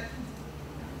that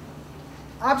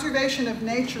observation of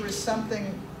nature is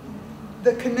something,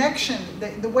 the connection,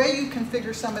 the way you can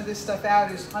figure some of this stuff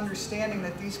out is understanding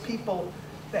that these people,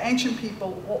 the ancient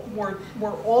people,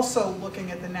 were also looking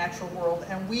at the natural world,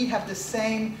 and we have the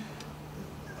same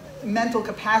mental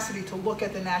capacity to look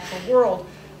at the natural world,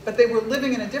 but they were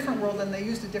living in a different world and they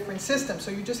used a different system.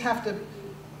 So you just have to,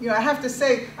 you know, I have to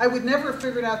say, I would never have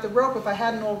figured out the rope if I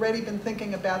hadn't already been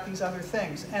thinking about these other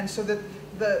things. And so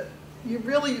that you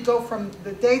really go from,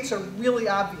 the dates are really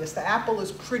obvious, the apple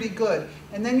is pretty good,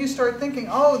 and then you start thinking,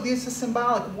 oh, this is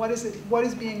symbolic, what is it, what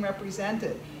is being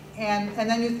represented? And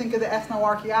then you think of the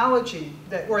ethnoarchaeology,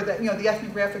 or the, you know, the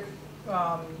ethnographic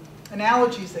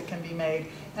analogies that can be made.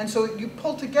 And so you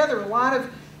pull together a lot of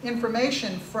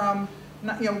information from,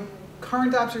 you know,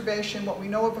 current observation, what we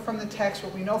know from the text,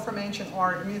 what we know from ancient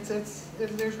art. I mean, there's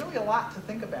really a lot to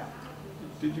think about.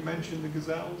 Did you mention the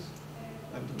gazelles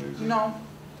and the music? No,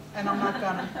 and I'm not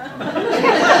gonna.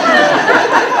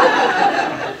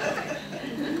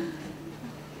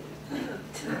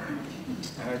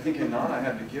 And I think Inanna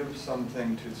had to give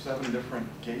something to 7 different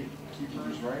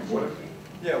gatekeepers, right? What if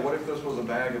Yeah, what if this was a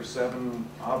bag of 7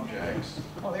 objects?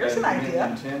 Well, there's an and idea.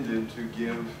 intended to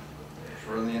give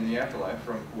surely in the afterlife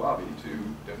from Kuwabi to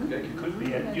different Decoding. Could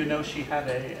be. You know, she had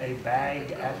a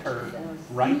bag at her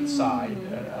right side,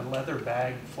 a leather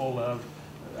bag full of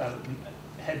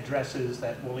headdresses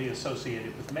that Woolley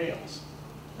associated with males.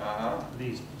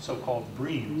 These so-called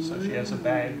breams. So she has a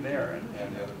bag there,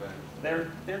 and the other bag.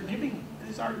 they're giving,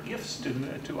 these are gifts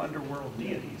to underworld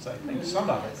deities. I think some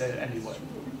of it anyway.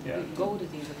 Yeah. Gold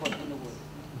things for underworld.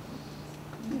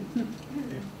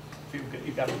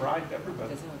 You got to bribe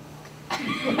everybody. Thank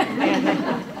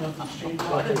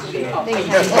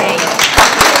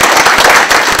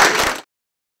you.